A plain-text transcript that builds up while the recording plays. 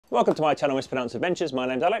Welcome to my channel Mispronounced Adventures. My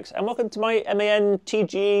name's Alex and welcome to my MAN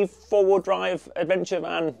TGE four-wheel drive adventure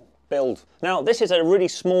van build. Now this is a really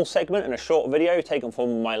small segment and a short video taken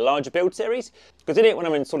from my larger build series, because in it, when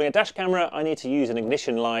I'm installing a dash camera, I need to use an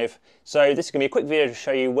ignition live. So this is going to be a quick video to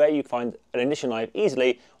show you where you can find an ignition live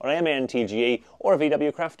easily on a MAN TGE or a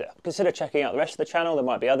VW Crafter. Consider checking out the rest of the channel. There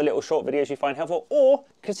might be other little short videos you find helpful, or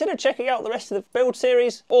consider checking out the rest of the build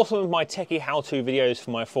series or some of my techie how-to videos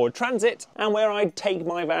for my Ford Transit, and where I take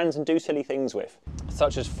my vans and do silly things with.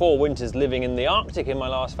 Such as 4 winters living in the Arctic in my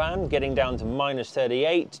last van, getting down to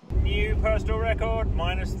 -38. New personal record,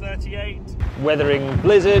 -38. Weathering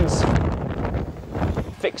blizzards,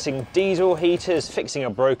 fixing diesel heaters, fixing a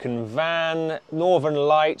broken van, northern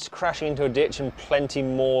lights, crashing into a ditch, and plenty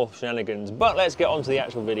more shenanigans. But let's get on to the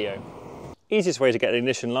actual video. Easiest way to get the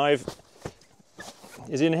ignition live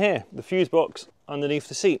is in here, the fuse box underneath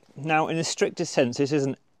the seat. Now, in the strictest sense, this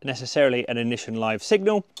isn't necessarily an ignition live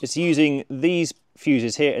signal. It's using these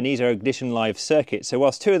fuses here, and these are ignition live circuits. So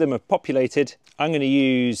whilst 2 of them are populated, I'm going to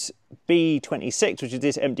use B26, which is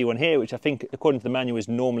this empty one here, which I think according to the manual is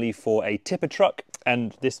normally for a tipper truck,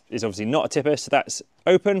 and this is obviously not a tipper, so that's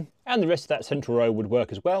open, and the rest of that central row would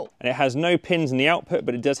work as well. And it has no pins in the output,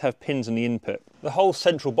 but it does have pins in the input. The whole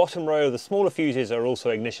central bottom row, the smaller fuses, are also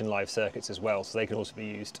ignition live circuits as well, so they can also be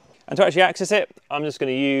used. And to actually access it, I'm just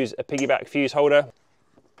going to use a piggyback fuse holder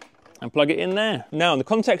and plug it in there. Now, in the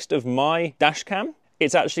context of my dash cam,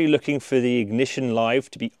 it's actually looking for the ignition live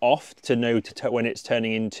to be off to know when it's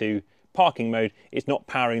turning into parking mode. It's not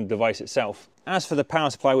powering the device itself. As for the power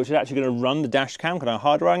supply, which is actually going to run the dash cam, because I'm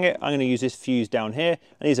hardwiring it, I'm going to use this fuse down here,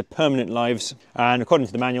 and these are permanent lives, and according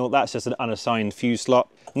to the manual, that's just an unassigned fuse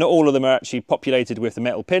slot. Not all of them are actually populated with the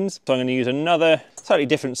metal pins, so I'm going to use another slightly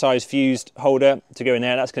different size fused holder to go in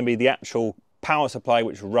there. That's going to be the actual power supply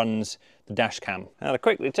which runs the dash cam. Now to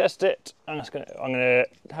quickly test it, I'm going to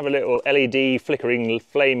have a little LED flickering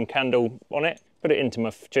flame candle on it, put it into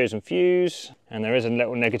my chosen fuse, and there is a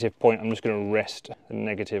little negative point. I'm just going to rest the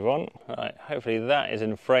negative on. Right, hopefully that is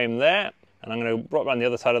in frame there, and I'm going to rock around the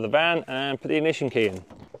other side of the van and put the ignition key in.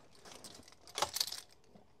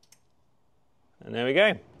 And there we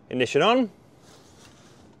go. Ignition on,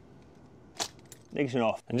 ignition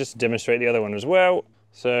off. And just to demonstrate the other one as well,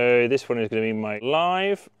 so this one is going to be my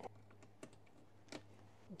live.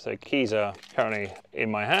 So keys are currently in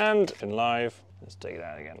my hand and live. Let's take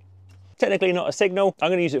that again. Technically not a signal. I'm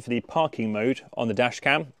going to use it for the parking mode on the dash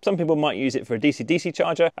cam. Some people might use it for a DCDC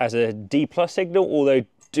charger as a D+ signal, although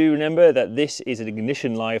do remember that this is an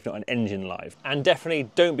ignition live, not an engine live. And definitely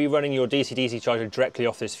don't be running your DCDC charger directly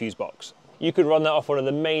off this fuse box. You could run that off one of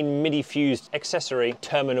the main MIDI fused accessory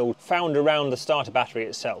terminal found around the starter battery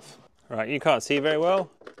itself. Right, you can't see very well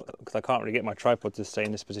because I can't really get my tripod to stay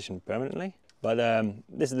in this position permanently. But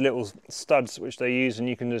this is the little studs which they use,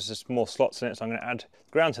 and there's just more slots in it, so I'm going to add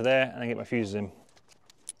ground to there and then get my fuses in.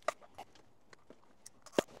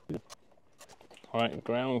 Alright,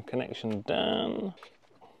 ground connection done.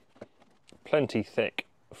 Plenty thick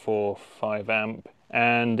for 5 amp,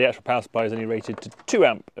 and the actual power supply is only rated to 2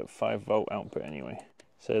 amp at 5 volt output anyway.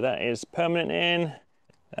 So that is permanent in.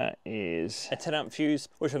 That is a 10 amp fuse,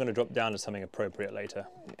 which I'm going to drop down to something appropriate later.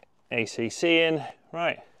 ACC in,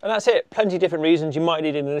 right. And that's it. Plenty of different reasons you might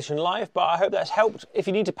need an ignition live, but I hope that's helped. If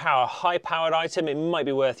you need to power a high powered item, it might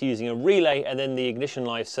be worth using a relay and then the ignition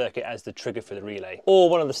live circuit as the trigger for the relay, or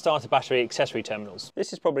one of the starter battery accessory terminals.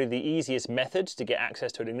 This is probably the easiest method to get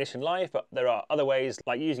access to an ignition live, but there are other ways,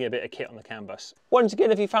 like using a bit of kit on the CAN bus. Once again,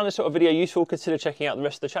 if you found this sort of video useful, consider checking out the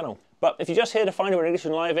rest of the channel. But if you're just here to find out what an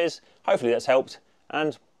ignition live is, hopefully that's helped.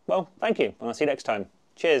 And, well, thank you, and I'll see you next time.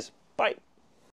 Cheers. Bye.